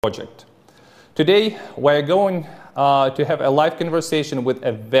project. Today, we're going to have a live conversation with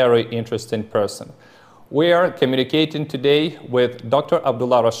a very interesting person. We are communicating today with Dr.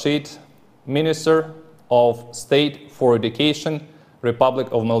 Abdullah Rashid, Minister of State for Education, Republic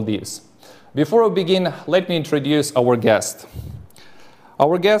of Maldives. Before we begin, let me introduce our guest.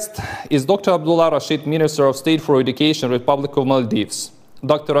 Our guest is Dr. Abdullah Rashid, Minister of State for Education, Republic of Maldives.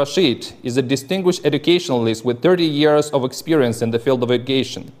 Dr. Rashid is a distinguished educationalist with 30 years of experience in the field of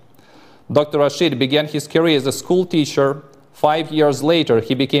education. Dr. Rashid began his career as a school teacher. 5 years later,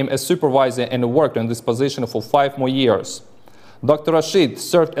 he became a supervisor and worked in this position for 5 more years. Dr. Rashid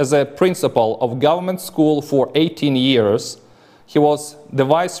served as a principal of government school for 18 years. He was the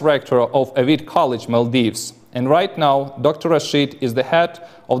vice rector of Avid College, Maldives. And right now, Dr. Rashid is the head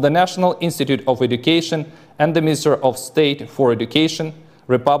of the National Institute of Education and the Minister of State for Education,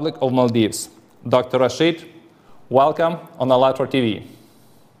 Republic of Maldives. Dr. Rashid, welcome on ALLATRA TV.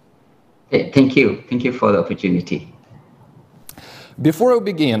 Thank you. Thank you for the opportunity. Before we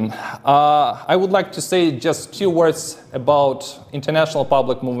begin, I would like to say just 2 words about International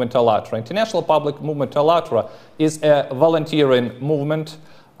Public Movement ALLATRA. International Public Movement ALLATRA is a volunteering movement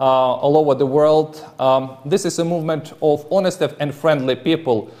all over the world. This is a movement of honest and friendly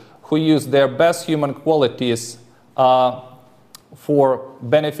people who use their best human qualities for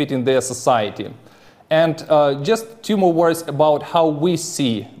benefiting their society. And just 2 more words about how we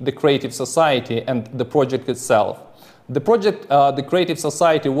see the Creative Society and the project itself. The project, the Creative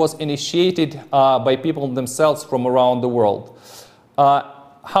Society, was initiated by people themselves from around the world.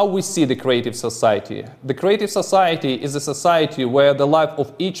 How we see the Creative Society? The Creative Society is a society where the life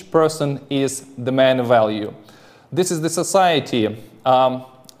of each person is the main value. This is the society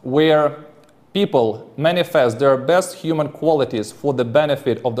where people manifest their best human qualities for the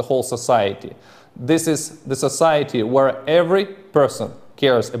benefit of the whole society. This is the society where every person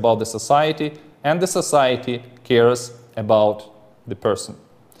cares about the society and the society cares about the person.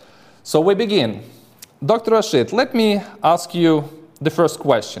 So we begin. Dr. Rashid, let me ask you the first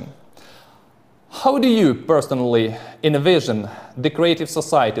question. How do you personally envision the Creative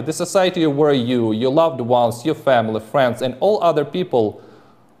Society, the society where you, your loved ones, your family, friends, and all other people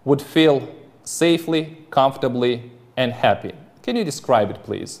would feel safely, comfortably, and happy? Can you describe it,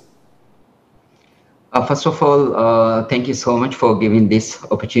 please? First of all, thank you so much for giving this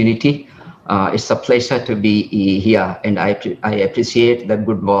opportunity. It's a pleasure to be here, and I appreciate the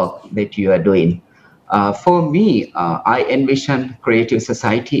good work that you are doing. For me, I envision Creative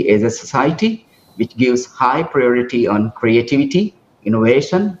Society as a society which gives high priority on creativity,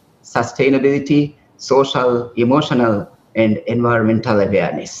 innovation, sustainability, social, emotional, and environmental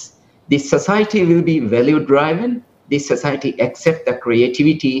awareness. This society will be value-driven. This society accepts that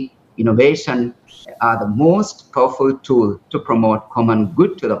creativity, innovation are the most powerful tool to promote common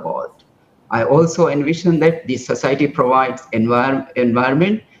good to the world. I also envision that this society provides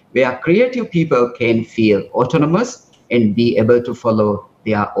environment where creative people can feel autonomous and be able to follow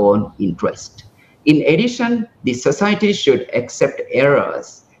their own interest. In addition, this society should accept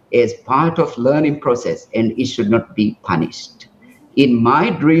errors as part of learning process, and it should not be punished. In my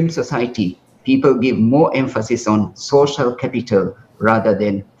dream society, people give more emphasis on social capital rather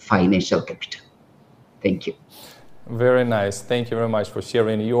than financial capital. Thank you. Very nice. Thank you very much for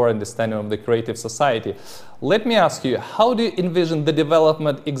sharing your understanding of the Creative Society. Let me ask you, how do you envision the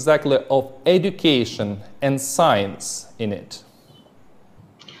development exactly of education and science in it?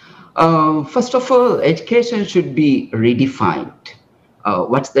 First of all, education should be redefined.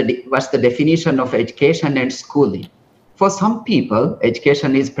 What's the definition of education and schooling? For some people,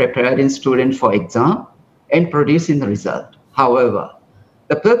 education is preparing students for exam and producing the result. However,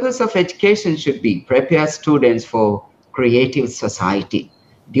 the purpose of education should be prepare students for creative society.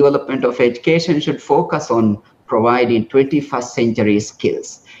 Development of education should focus on providing 21st century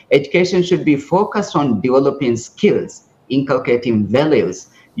skills. Education should be focused on developing skills, inculcating values,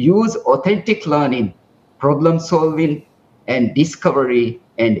 use authentic learning, problem solving, and discovery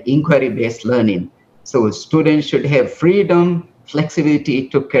and inquiry-based learning. So students should have freedom, flexibility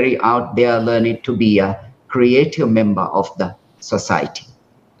to carry out their learning to be a creative member of the society.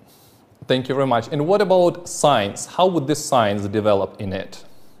 Thank you very much. And what about science? How would this science develop in it?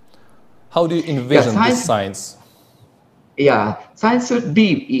 How do you envision this science? Yeah, science should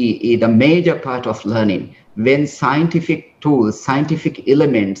be the major part of learning. When scientific tools, scientific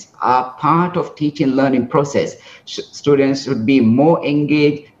elements are part of teaching learning process, students should be more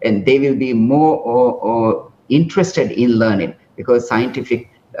engaged and they will be more interested in learning, because scientific,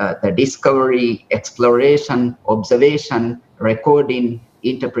 the discovery, exploration, observation, recording,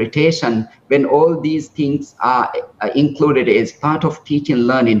 interpretation, when all these things are included as part of teaching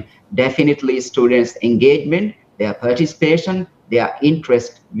learning, definitely students' engagement, their participation, their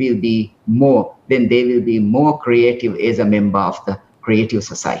interest will be more, then they will be more creative as a member of the creative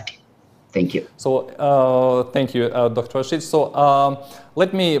society. Thank you. So thank you, Dr. Rashid. So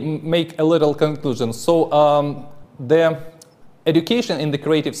let me make a little conclusion. So the education in the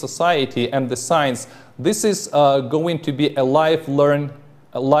creative society and the science, this is going to be a lifelong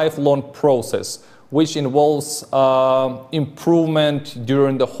process, which involves improvement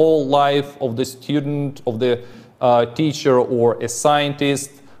during the whole life of the student, of the teacher, or a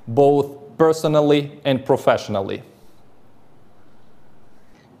scientist, both personally and professionally.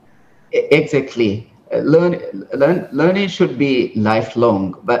 Exactly. Learning should be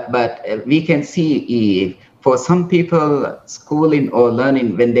lifelong, but we can see for some people, schooling or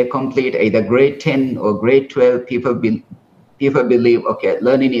learning, when they complete either grade 10 or grade 12, people believe, okay,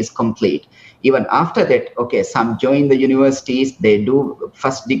 learning is complete. Even after that, okay, some join the universities, they do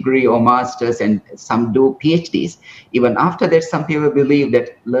first degree or masters, and some do PhDs. Even after that, some people believe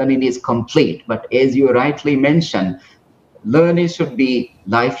that learning is complete. But as you rightly mentioned, learning should be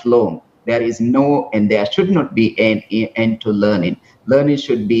lifelong. There is no, and there should not be an end to learning. Learning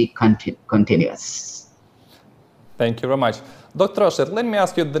should be continuous. Thank you very much. Dr. Rashid, let me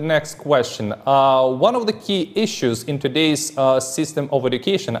ask you the next question. One of the key issues in today's system of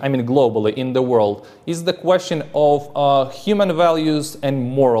education, I mean globally in the world, is the question of human values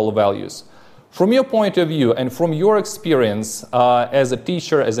and moral values. From your point of view and from your experience as a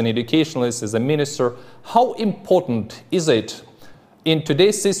teacher, as an educationalist, as a minister, how important is it in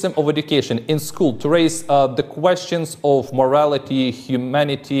today's system of education in school to raise the questions of morality,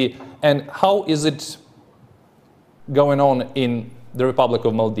 humanity, and how is it going on in the Republic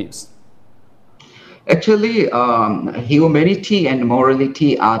of Maldives? Actually, humanity and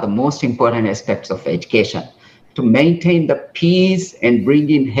morality are the most important aspects of education. To maintain the peace and bring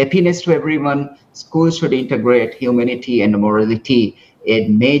in happiness to everyone, schools should integrate humanity and morality, a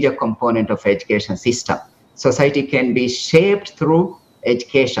major component of education system. Society can be shaped through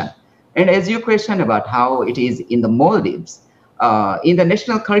education. And as you question about how it is in the Maldives, in the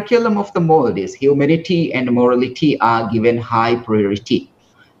national curriculum of the Maldives, humanity and morality are given high priority.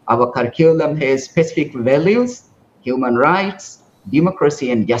 Our curriculum has specific values, human rights,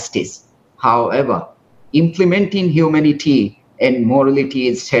 democracy, and justice. However, implementing humanity and morality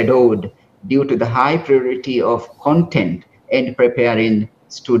is shadowed due to the high priority of content and preparing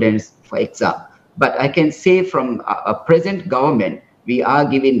students for exam. But I can say from a present government, we are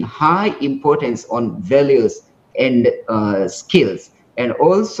giving high importance on values and skills, and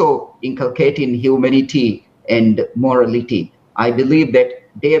also inculcating humanity and morality. I believe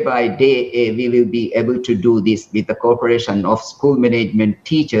that day by day we will be able to do this with the cooperation of school management,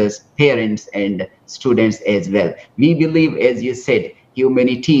 teachers, parents, and students as well. We believe, as you said,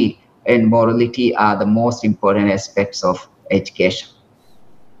 humanity and morality are the most important aspects of education.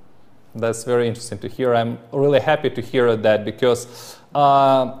 That's very interesting to hear. I'm really happy to hear that, because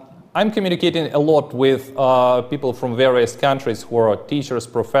I'm communicating a lot with people from various countries who are teachers,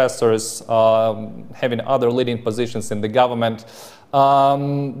 professors, having other leading positions in the government.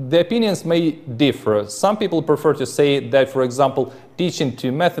 The opinions may differ. Some people prefer to say that, for example, teaching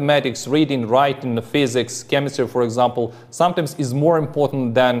to mathematics, reading, writing, physics, chemistry, for example, sometimes is more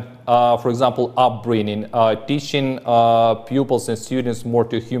important than, for example, upbringing, teaching pupils and students more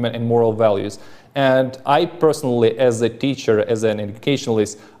to human and moral values. And I personally, as a teacher, as an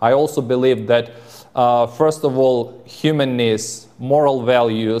educationalist, I also believe that, first of all, humanness, moral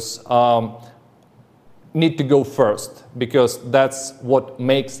values need to go first, because that's what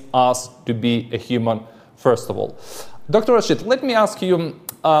makes us to be a human, first of all. Dr. Rashid, let me ask you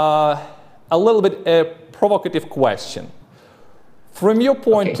a little bit a provocative question. From your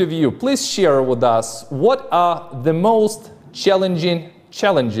point of view, please share with us what are the most challenging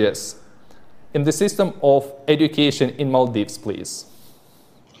challenges in the system of education in Maldives, please?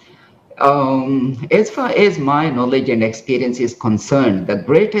 As far as my knowledge and experience is concerned, the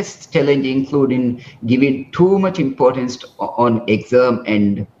greatest challenge including giving too much importance on exam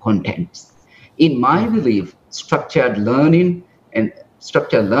and contents. In my belief, structured learning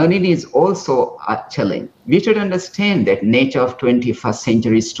is also a challenge. We should understand that nature of 21st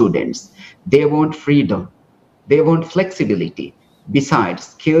century students, they want freedom, they want flexibility. Besides,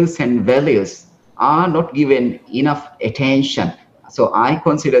 skills and values are not given enough attention. So I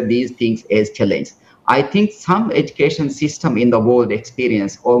consider these things as challenge. I think some education system in the world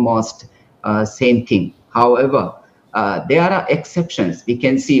experience almost same thing. However, There are exceptions. We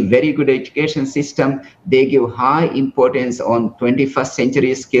can see very good education system. They give high importance on 21st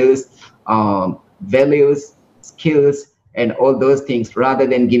century skills, values, skills, and all those things rather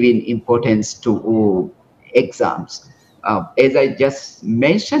than giving importance to exams. As I just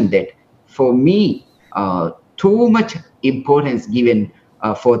mentioned that, for me, too much importance given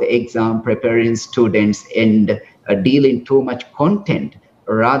for the exam preparing students and dealing too much content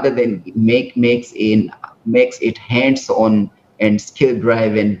rather than makes it hands-on and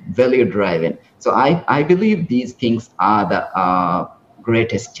skill-driven, value-driven. So I believe these things are the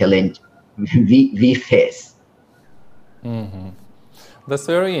greatest challenge we face. Mm-hmm. That's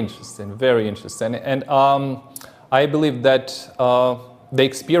very interesting, very interesting. And I believe that the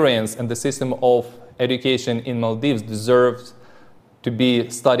experience and the system of education in Maldives deserves to be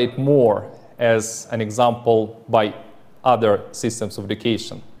studied more as an example by other systems of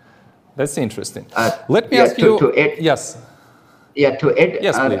education. That's interesting. Let me ask you. To add, yes. Yeah, to add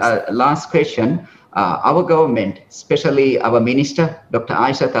yes, last question, our government, especially our minister, Dr.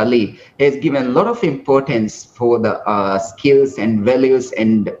 Aishat Ali, has given a lot of importance for the skills and values,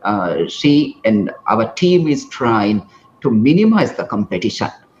 and she and our team is trying to minimize the competition.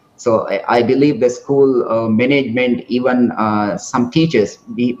 So I believe the school management, even some teachers,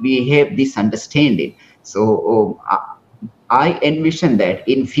 we have this understanding. So I envision that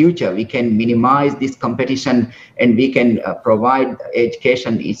in future we can minimize this competition and we can provide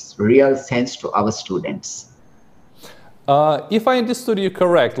education its real sense to our students. If I understood you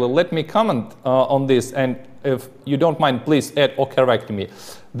correctly, let me comment on this, and if you don't mind, please add or correct me.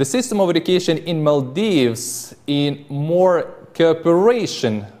 The system of education in Maldives in more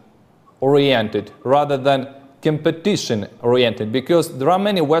cooperation oriented rather than competition oriented, because there are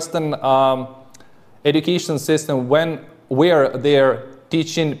many Western education systems where they're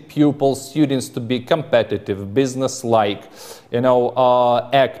teaching pupils, students to be competitive, business-like,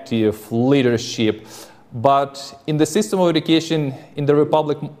 active, leadership. But in the system of education in the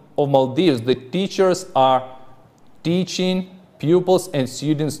Republic of Maldives, the teachers are teaching pupils and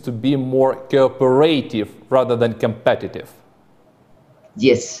students to be more cooperative rather than competitive.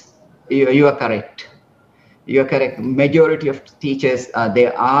 Yes, you are correct. You are correct. Majority of teachers, they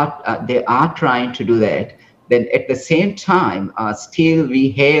are trying to do that. Then at the same time, still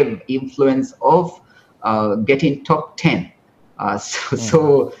we have influence of getting top 10.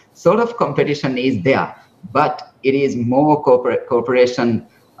 So sort of competition is there, but it is more cooperation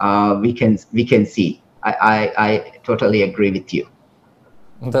we can see. I totally agree with you.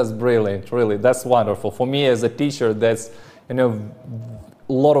 That's brilliant, really. That's wonderful. For me as a teacher, that's a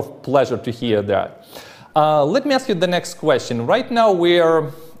lot of pleasure to hear that. Let me ask you the next question. Right now we are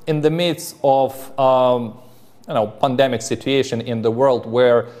in the midst of pandemic situation in the world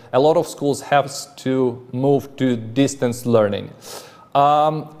where a lot of schools have to move to distance learning.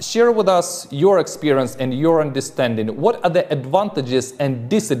 Share with us your experience and your understanding. What are the advantages and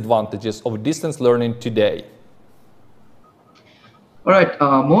disadvantages of distance learning today? All right,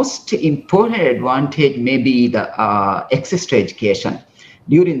 most important advantage may be the access to education.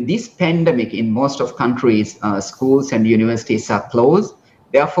 During this pandemic, in most of countries, schools and universities are closed.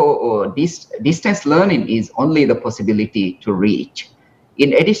 Therefore, this distance learning is only the possibility to reach.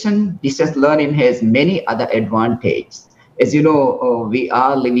 In addition, distance learning has many other advantages. As you know, we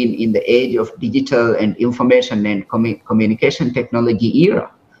are living in the age of digital and information and communication technology era.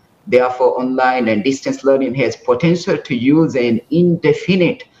 Therefore, online and distance learning has potential to use an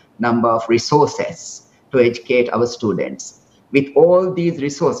indefinite number of resources to educate our students. With all these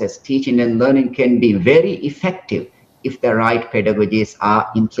resources, teaching and learning can be very effective if the right pedagogies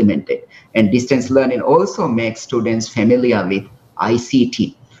are implemented. And distance learning also makes students familiar with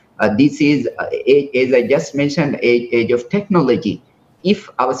ICT. This is, as I just mentioned, age of technology. If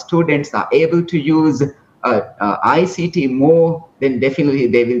our students are able to use ICT more, then definitely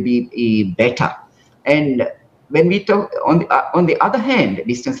they will be better. And when we talk, on the other hand,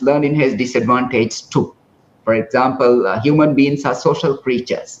 distance learning has disadvantages too. For example, human beings are social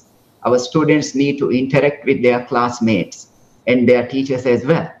creatures. Our students need to interact with their classmates and their teachers as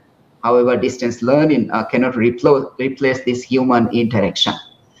well. However, distance learning cannot replace this human interaction.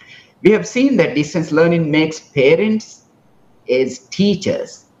 We have seen that distance learning makes parents as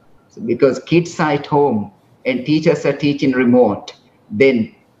teachers. So because kids are at home and teachers are teaching remote,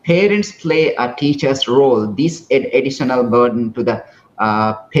 then parents play a teacher's role. This additional burden to the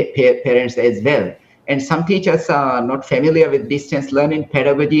parents as well. And some teachers are not familiar with distance learning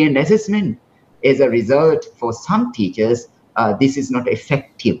pedagogy and assessment. As a result, for some teachers, this is not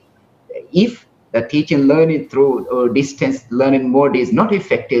effective. If the teaching learning through distance learning mode is not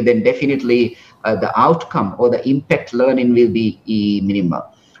effective, then definitely the outcome or the impact learning will be minimal.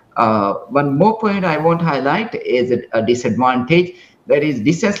 One more point I want to highlight is a disadvantage. That is,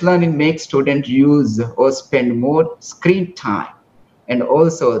 distance learning makes students use or spend more screen time, and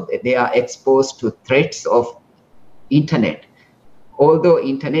also they are exposed to threats of internet. Although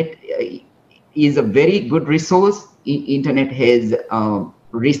internet is a very good resource, internet has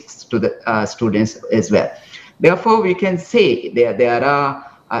risks to the students as well. Therefore, we can say there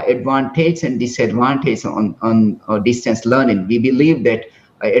are advantages and disadvantages on distance learning. We believe that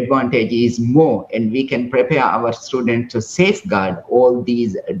advantage is more, and we can prepare our students to safeguard all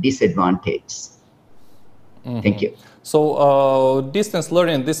these disadvantages. Mm-hmm. Thank you. So distance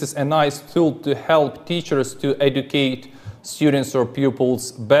learning, this is a nice tool to help teachers to educate students or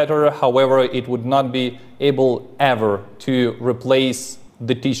pupils better. However, it would not be able ever to replace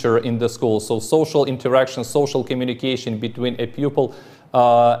the teacher in the school. So social interaction, social communication between a pupil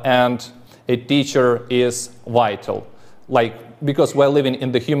and a teacher is vital. Because we're living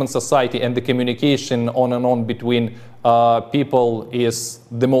in the human society, and the communication on and on between people is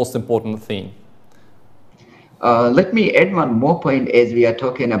the most important thing. Let me add one more point as we are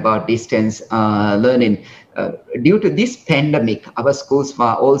talking about distance learning. Due to this pandemic, our schools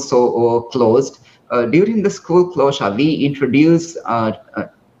were also closed. During the school closure, we introduced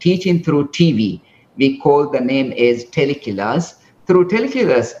teaching through TV. We call the name as teleclass. Through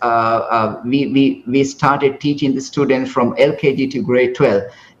teleclass, we started teaching the students from LKG to grade 12,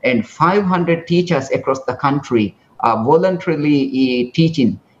 and 500 teachers across the country are voluntarily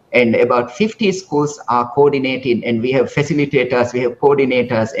teaching. And about 50 schools are coordinating, and we have facilitators, we have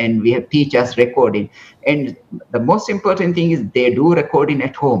coordinators, and we have teachers recording. And the most important thing is they do recording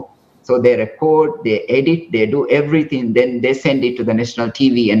at home. So they record, they edit, they do everything, then they send it to the national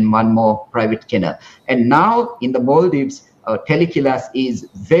TV and one more private channel. And now in the Maldives, teleclass is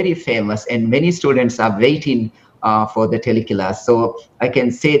very famous, and many students are waiting for the teleclass. So I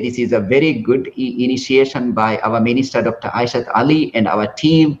can say this is a very good initiation by our Minister, Dr. Aishat Ali, and our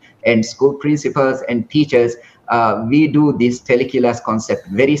team and school principals and teachers. We do this teleclass concept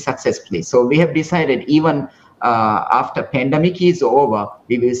very successfully. So we have decided, even after pandemic is over,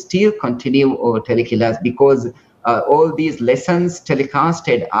 we will still continue our teleclass, because all these lessons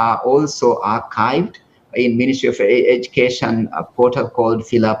telecasted are also archived in Ministry of Education, a portal called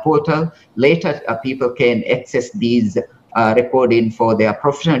Phila Portal. Later, people can access these recording for their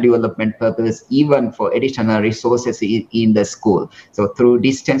professional development purpose, even for additional resources in the school. So through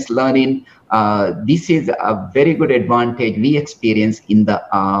distance learning, this is a very good advantage we experience in the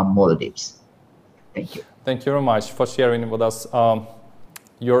Maldives. Thank you. Thank you very much for sharing with us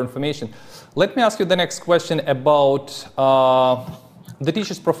your information. Let me ask you the next question about the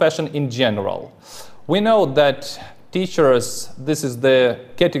teacher's profession in general. We know that teachers, this is the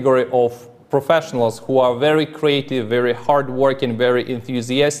category of professionals who are very creative, very hardworking, very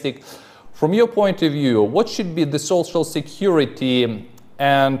enthusiastic. From your point of view, what should be the social security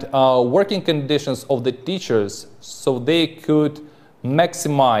and working conditions of the teachers so they could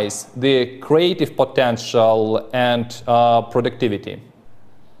maximize the creative potential and productivity?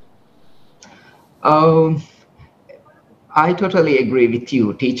 I totally agree with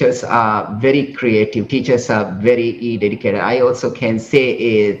you. Teachers are very creative. Teachers are very dedicated. I also can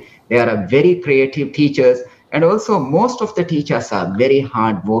say there are very creative teachers, and also most of the teachers are very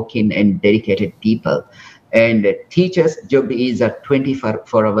hardworking and dedicated people. And teachers' job is a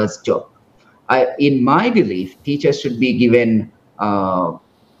 24 hours job. In my belief, teachers should be given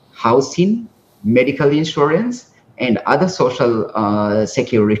housing, medical insurance, and other social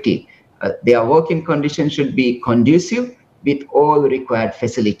security. Their working conditions should be conducive with all required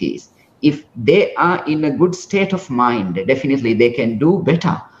facilities. If they are in a good state of mind, definitely they can do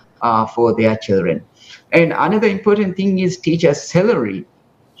better for their children. And another important thing is teachers' salary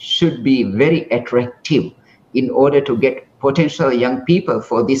should be very attractive in order to get potential young people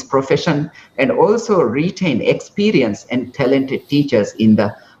for this profession, and also retain experienced and talented teachers in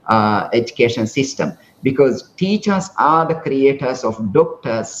the education system. Because teachers are the creators of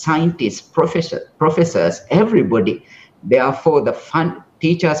doctors, scientists, professors, everybody. Therefore, the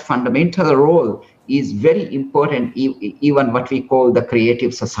teacher's fundamental role is very important, even what we call the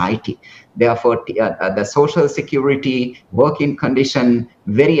creative society. Therefore, the social security, working condition,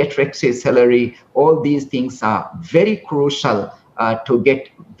 very attractive salary, all these things are very crucial to get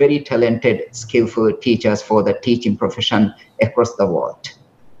very talented, skillful teachers for the teaching profession across the world.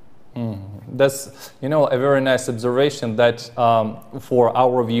 That's, a very nice observation that for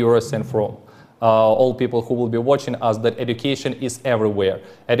our viewers and for all people who will be watching us, that education is everywhere.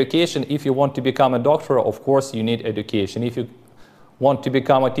 Education, if you want to become a doctor, of course you need education. If you want to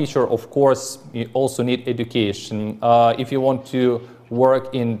become a teacher, of course, you also need education. If you want to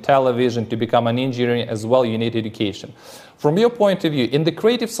work in television, to become an engineer as well, you need education. From your point of view, in the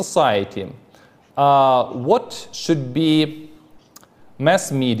creative society, what should be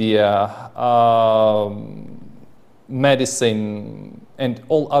mass media, medicine, and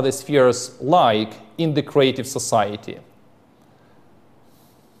all other spheres like in the creative society?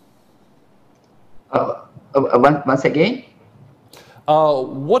 Once again?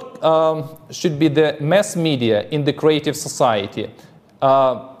 What should be the mass media in the creative society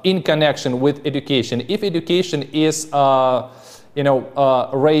in connection with education? If education is,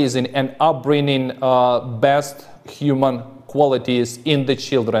 raising and upbringing best human qualities in the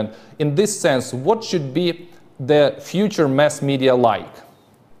children, in this sense, what should be the future mass media like?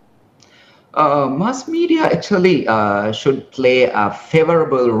 Mass media actually should play a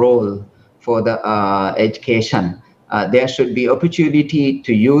favorable role for the education. There should be opportunity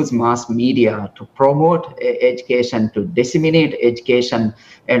to use mass media to promote education, to disseminate education,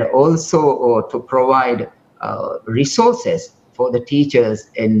 and also to provide resources for the teachers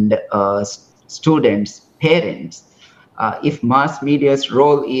and students, parents. If mass media's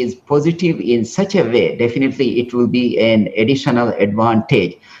role is positive in such a way, definitely it will be an additional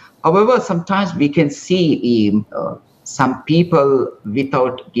advantage. However, sometimes we can see some people,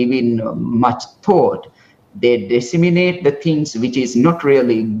 without giving much thought, they disseminate the things which is not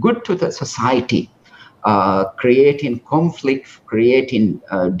really good to the society, creating conflict, creating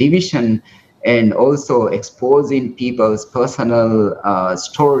division, and also exposing people's personal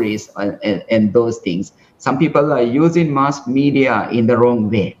stories and those things. Some people are using mass media in the wrong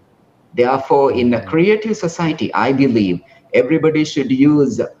way. Therefore, in a creative society, I believe everybody should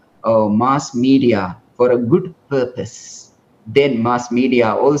use mass media for a good purpose. Then mass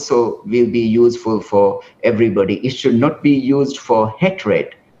media also will be useful for everybody. It should not be used for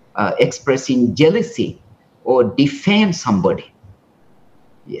hatred, expressing jealousy, or defame somebody.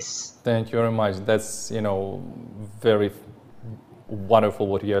 Yes. Thank you very much. That's, very wonderful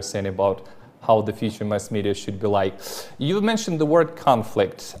what you are saying about how the future mass media should be like. You mentioned the word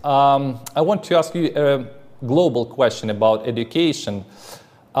conflict. I want to ask you a global question about education.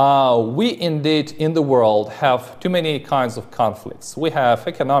 We indeed in the world have too many kinds of conflicts. We have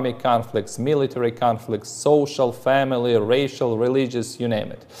economic conflicts, military conflicts, social, family, racial, religious, you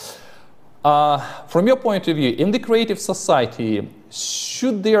name it. From your point of view, in the creative society,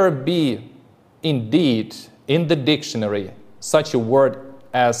 should there be indeed in the dictionary such a word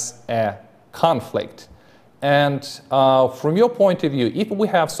as a conflict? And from your point of view, if we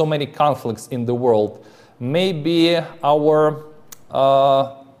have so many conflicts in the world, maybe our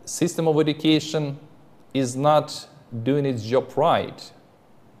system of education is not doing its job right.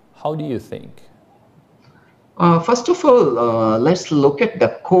 How do you think? First of all, let's look at the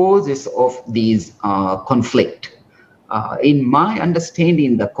causes of these conflict. In my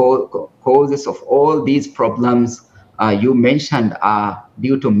understanding, the causes of all these problems you mentioned are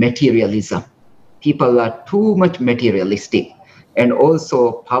due to materialism. People are too much materialistic, and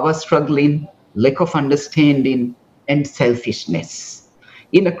also power struggling, lack of understanding, and selfishness.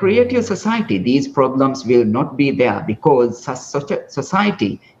 In a creative society, these problems will not be there because such a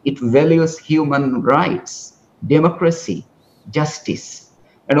society, it values human rights, democracy, justice.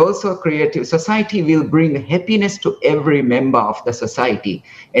 And also a creative society will bring happiness to every member of the society,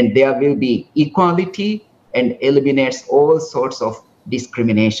 and there will be equality and eliminates all sorts of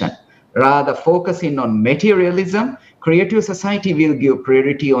discrimination. Rather focusing on materialism, creative society will give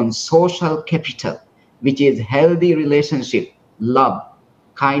priority on social capital, which is healthy relationship, love,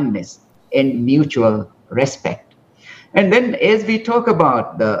 kindness, and mutual respect. And then as we talk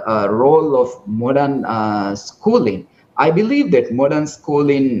about the role of modern schooling, I believe that modern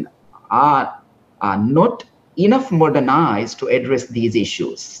schooling are not enough modernized to address these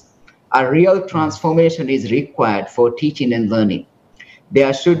issues. A real transformation is required for teaching and learning.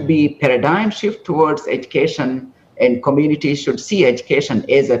 There should be paradigm shift towards education, and communities should see education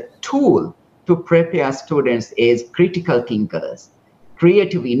as a tool to prepare students as critical thinkers,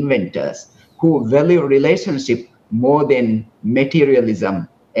 creative inventors who value relationship more than materialism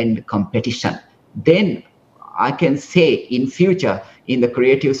and competition. Then I can say in future, in the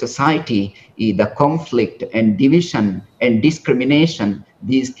creative society, the conflict and division and discrimination,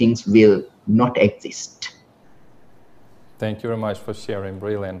 these things will not exist. Thank you very much for sharing.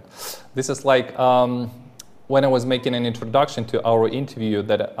 Brilliant. This is like when I was making an introduction to our interview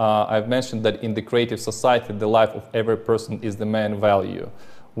that I've mentioned that in the creative society, the life of every person is the main value.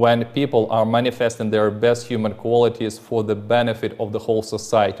 When people are manifesting their best human qualities for the benefit of the whole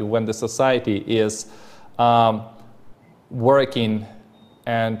society, when the society is working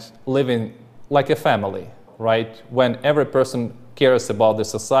and living like a family, right? When every person cares about the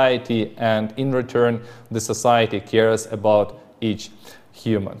society, and in return, the society cares about each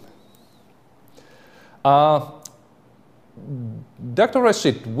human. Dr.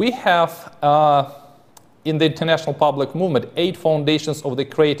 Rashid, we have in the international public movement 8 foundations of the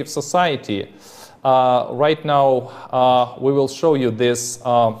creative society. Right now, we will show you these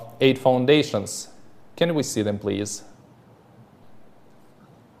 8 foundations. Can we see them, please?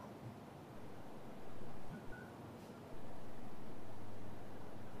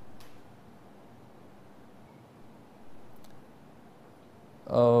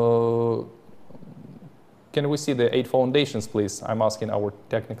 Can we see the 8 foundations, please? I'm asking our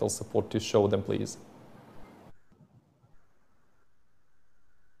technical support to show them, please.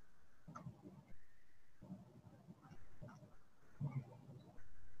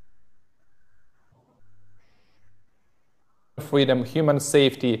 Freedom, human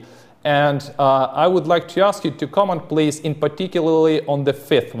safety, and I would like to ask you to comment, please, in particularly on the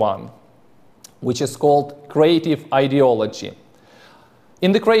 5th one, which is called creative ideology.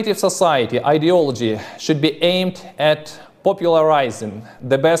 In the creative society, ideology should be aimed at popularizing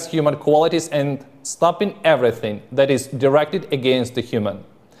the best human qualities and stopping everything that is directed against the human.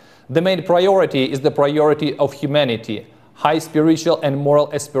 The main priority is the priority of humanity, high spiritual and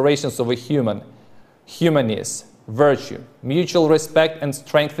moral aspirations of a human, humanness, virtue, mutual respect and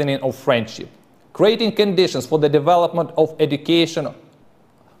strengthening of friendship, creating conditions for the development of education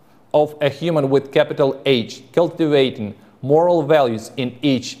of a human with capital H, cultivating moral values in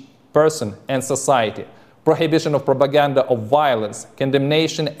each person and society, prohibition of propaganda of violence,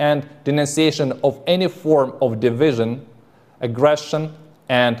 condemnation and denunciation of any form of division, aggression,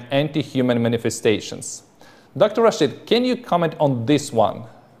 and anti-human manifestations. Dr. Rashid, can you comment on this one?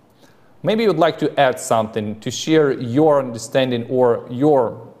 Maybe you would like to add something to share your understanding or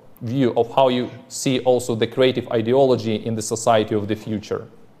your view of how you see also the creative ideology in the society of the future.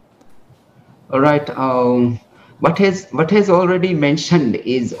 All right. What has already mentioned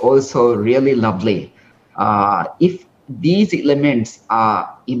is also really lovely. If these elements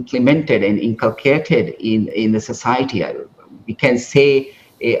are implemented and inculcated in the society, we can say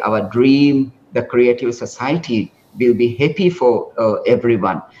our dream, the creative society, will be happy for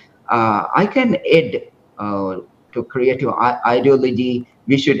everyone. I can add to creative ideology,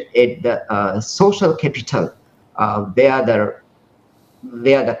 we should add the social capital. Where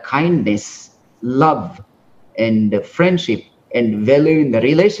the kindness, love, and friendship and value in the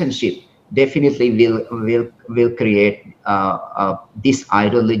relationship definitely will create this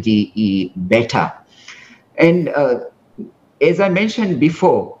ideology better. And as I mentioned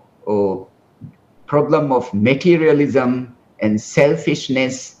before, problem of materialism and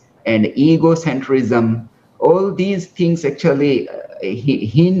selfishness and egocentrism, all these things actually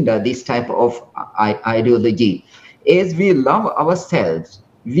hinder this type of ideology. As we love ourselves,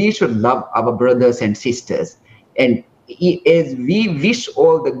 we should love our brothers and sisters. And as we wish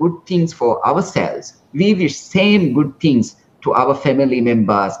all the good things for ourselves, we wish same good things to our family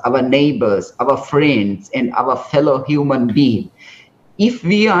members, our neighbors, our friends, and our fellow human beings. If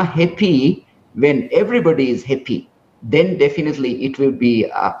we are happy when everybody is happy, then definitely it will be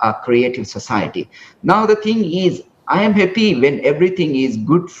a creative society. Now the thing is, I am happy when everything is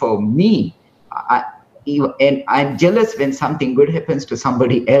good for me. And I'm jealous when something good happens to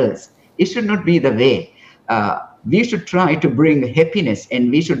somebody else. It should not be the way. We should try to bring happiness, and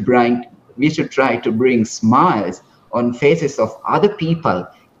we should try to bring smiles on faces of other people.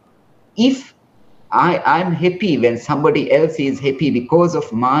 If I'm happy when somebody else is happy because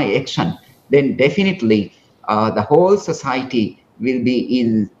of my action, then definitely the whole society will be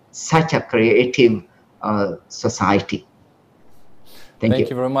in such a creative society. Thank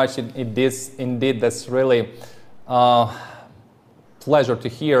you very much. Indeed, that's really pleasure to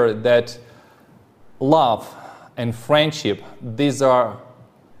hear that love and friendship, these are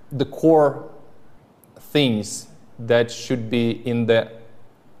the core things that should be in the,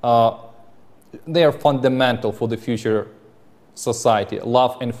 they are fundamental for the future society,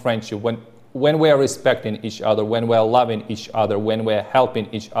 love and friendship. When we are respecting each other, when we are loving each other, when we are helping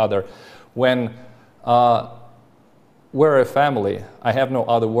each other, when we're a family, I have no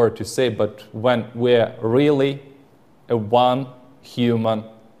other word to say, but when we're really a one human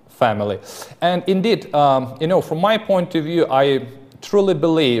family. And indeed, from my point of view, I truly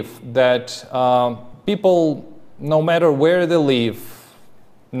believe that people, no matter where they live,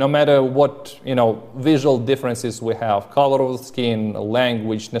 no matter what visual differences we have, color of skin,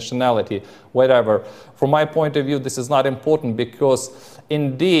 language, nationality, whatever, from my point of view, this is not important, because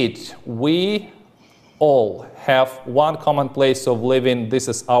indeed we all have one common place of living. This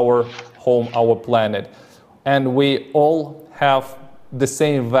is our home, our planet. And we all have the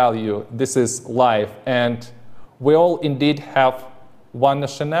same value. This is life. And we all indeed have one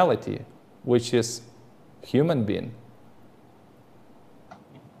nationality, which is human being.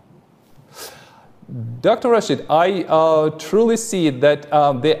 Dr. Rashid, I truly see that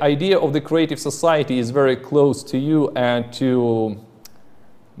the idea of the creative society is very close to you and to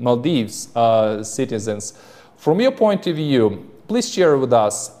Maldives citizens. From your point of view, please share with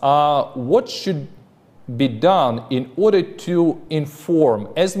us what should be done in order to inform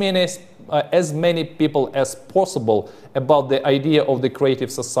as many people as possible about the idea of the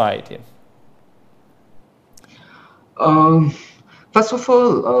creative society. First of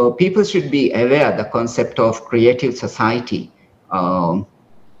all, people should be aware of the concept of creative society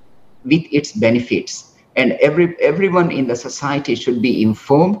with its benefits. And everyone in the society should be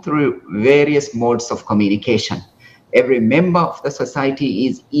informed through various modes of communication. Every member of the society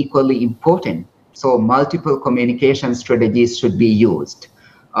is equally important, so multiple communication strategies should be used.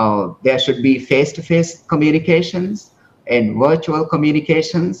 There should be face-to-face communications and virtual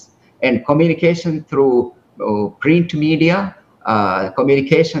communications and communication through print media,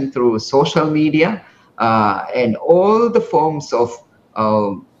 communication through social media, and all the forms of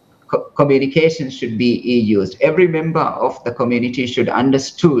communication should be used. Every member of the community should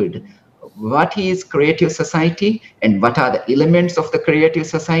understood what is creative society and what are the elements of the creative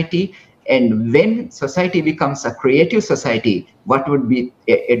society, and when society becomes a creative society, what would be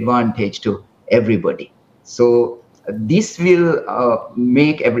an advantage to everybody. So this will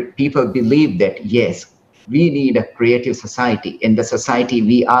make people believe that yes, we need a creative society, and the society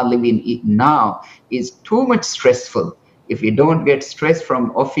we are living in now is too much stressful. If we don't get stress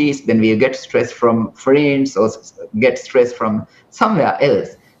from office, then we get stress from friends or get stress from somewhere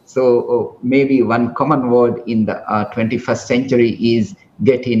else. So maybe one common word in the 21st century is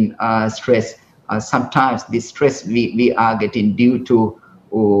getting stress. Sometimes this stress we are getting due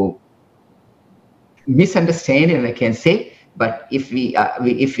to misunderstanding, I can say. But if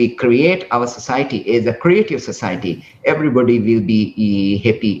we create our society as a creative society, everybody will be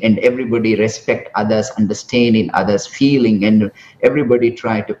happy and everybody respect others, understanding others' feeling, and everybody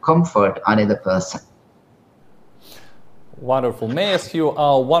try to comfort another person. Wonderful. May I ask you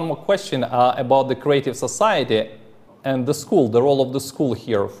one more question about the creative society and the school, the role of the school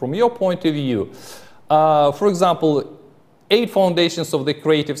here. From your point of view, for example, 8 foundations of the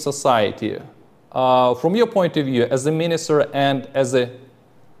creative society. From your point of view, as a minister and as a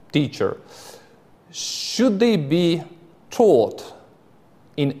teacher, should they be taught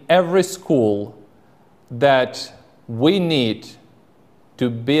in every school that we need to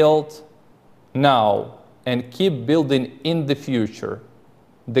build now and keep building in the future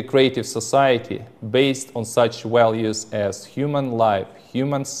the creative society based on such values as human life,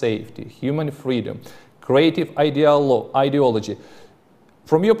 human safety, human freedom, creative ideology?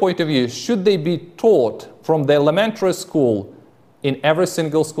 From your point of view, should they be taught from the elementary school in every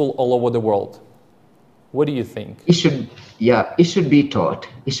single school all over the world? What do you think? It should, yeah, it should be taught.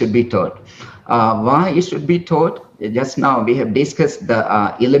 It should be taught. Why it should be taught? Just now we have discussed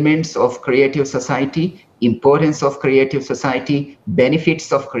the elements of creative society, importance of creative society,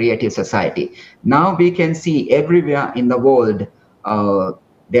 benefits of creative society. Now we can see everywhere in the world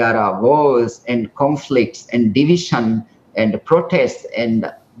there are wars and conflicts and division and protests and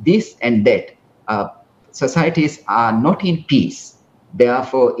this and that. Societies are not in peace.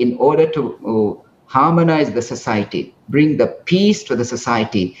 Therefore, in order to harmonize the society, bring the peace to the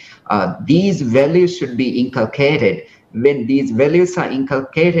society, these values should be inculcated. When these values are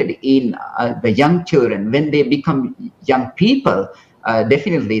inculcated in the young children, when they become young people,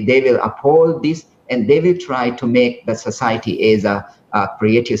 definitely they will uphold this and they will try to make the society as a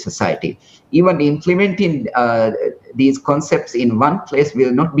creative society. Even implementing these concepts in one place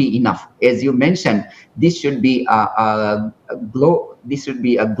will not be enough. As you mentioned, this should be a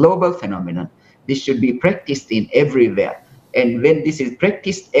global phenomenon. This should be practiced in everywhere. And when this is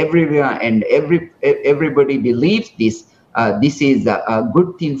practiced everywhere and everybody believes this, this is a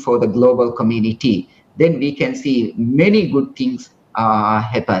good thing for the global community, then we can see many good things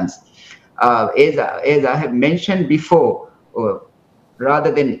happens. As I have mentioned before,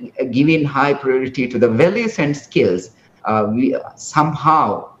 rather than giving high priority to the values and skills, we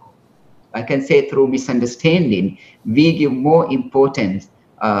somehow, I can say through misunderstanding, we give more importance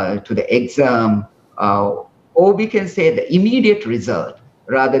to the exam, or we can say the immediate result,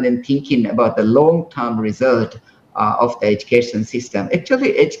 rather than thinking about the long-term result of the education system.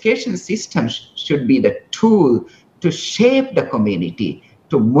 Actually, education system should be the tool to shape the community,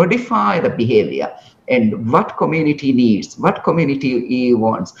 to modify the behavior. and what community needs, what community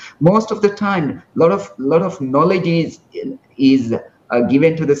wants. Most of the time, lot of knowledge is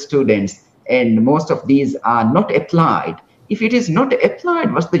given to the students, and most of these are not applied. If it is not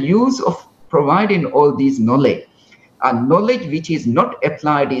applied, what's the use of providing all these knowledge? Knowledge which is not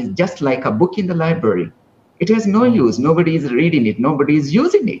applied is just like a book in the library. It has no use. Nobody is reading it. Nobody is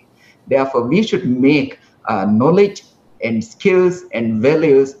using it. Therefore, we should make knowledge and skills and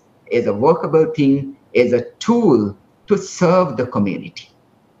values as a workable thing, as a tool to serve the community.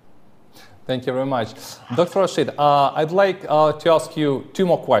 Thank you very much. Dr. Rashid, I'd like to ask you two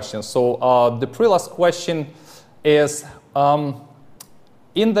more questions. So the pre-last question is,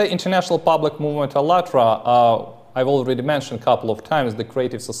 in the International Public Movement ALLATRA, I've already mentioned a couple of times the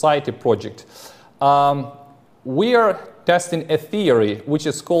Creative Society project. We are testing a theory which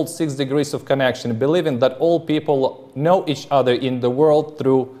is called 6 degrees of connection, believing that all people know each other in the world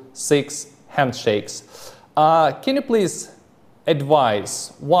through 6 handshakes. Can you please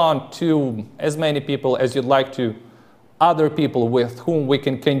advise 1, 2, as many people as you'd like to, other people with whom we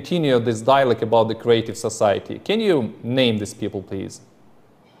can continue this dialogue about the Creative Society? Can you name these people, please?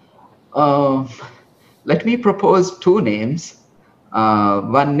 Let me propose 2 names.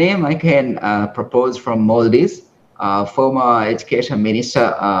 One name I can propose from Maldives, former Education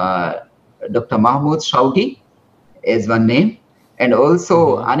Minister Dr. Mahmoud Shawki is one name. And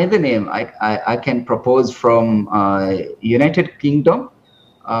also another name I can propose from United Kingdom,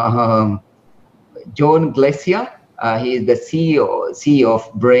 John Glacier. He is the CEO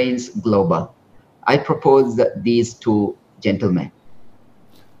of Brains Global. I propose these 2 gentlemen.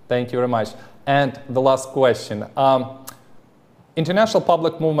 Thank you very much. And the last question. International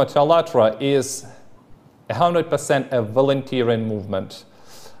Public Movement ALLATRA is 100% a volunteering movement.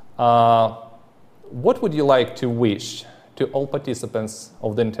 What would you like to wish to all participants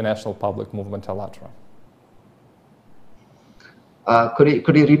of the International Public Movement ALLATRA?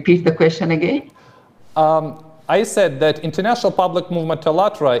 Could you repeat the question again? I said that International Public Movement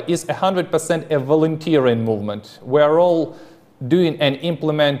ALLATRA is 100% a volunteering movement. We are all doing and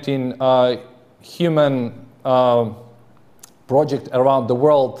implementing human project around the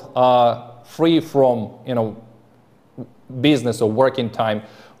world, free from business or working time.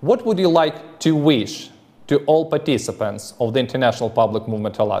 What would you like to wish to all participants of the International Public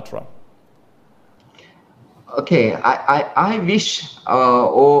Movement ALLATRA? Okay, I wish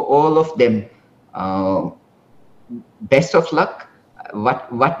all of them best of luck.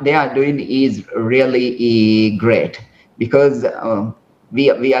 What they are doing is really great, because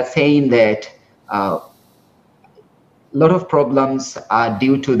we are saying that a lot of problems are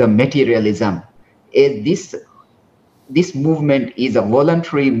due to the materialism. This movement is a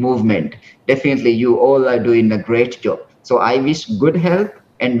voluntary movement. Definitely, you all are doing a great job. So I wish good health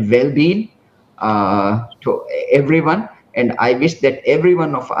and well-being to everyone, and I wish that every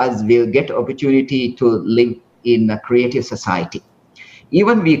one of us will get opportunity to live in a creative society.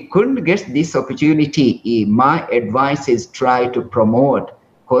 Even we couldn't get this opportunity, my advice is try to promote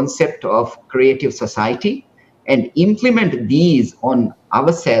concept of creative society and implement these on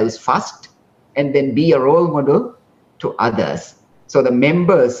ourselves first, and then be a role model to others. So the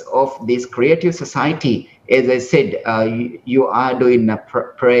members of this creative society, as I said, you are doing a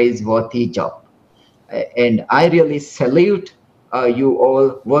praiseworthy job. And I really salute you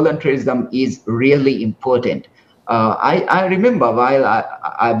all. Volunteerism is really important. I remember while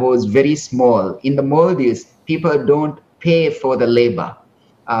I was very small, in the Maldives, people don't pay for the labor.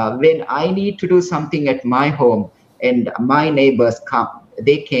 When I need to do something at my home and my neighbors come,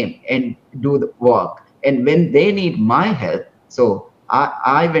 they came and do the work. And when they need my help, so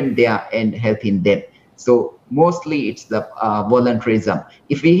I went there and helping them. So mostly it's the volunteerism.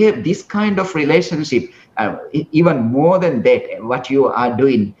 If we have this kind of relationship, even more than that, what you are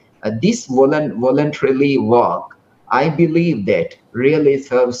doing, this voluntarily work, I believe that really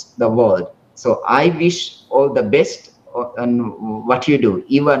serves the world. So I wish all the best on what you do.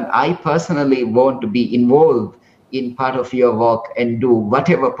 Even I personally want to be involved in part of your work and do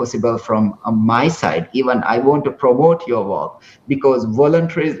whatever possible from my side. Even I want to promote your work, because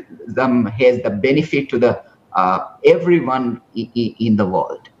volunteerism has the benefit to the everyone in the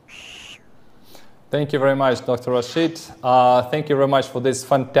world. Thank you very much, Dr. Rashid. Thank you very much for this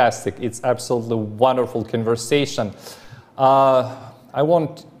fantastic, it's absolutely wonderful conversation. I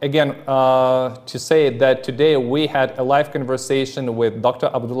want again to say that today we had a live conversation with Dr.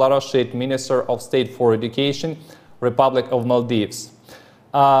 Abdullah Rashid, Minister of State for Education, Republic of Maldives.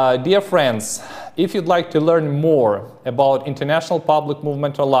 Dear friends, if you'd like to learn more about International Public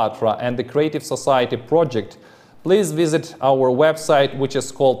Movement ALLATRA and the Creative Society project, please visit our website, which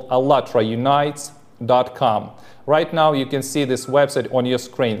is called ALLATRA Unites, www.joinus.com. Right now you can see this website on your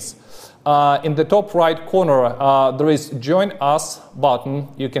screens. In the top right corner there is Join Us button.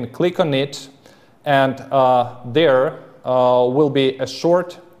 You can click on it, and there will be a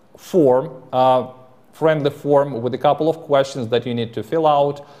short form, friendly form with a couple of questions that you need to fill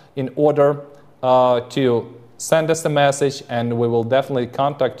out in order to send us a message, and we will definitely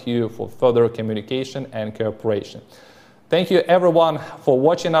contact you for further communication and cooperation. Thank you everyone for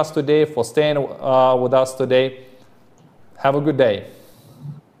watching us today, for staying with us today. Have a good day.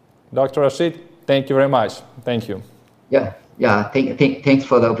 Dr. Rashid, thank you very much. Thank you. Yeah. Thanks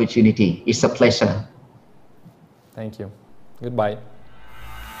for the opportunity. It's a pleasure. Thank you. Goodbye.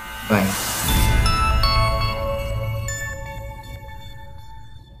 Bye.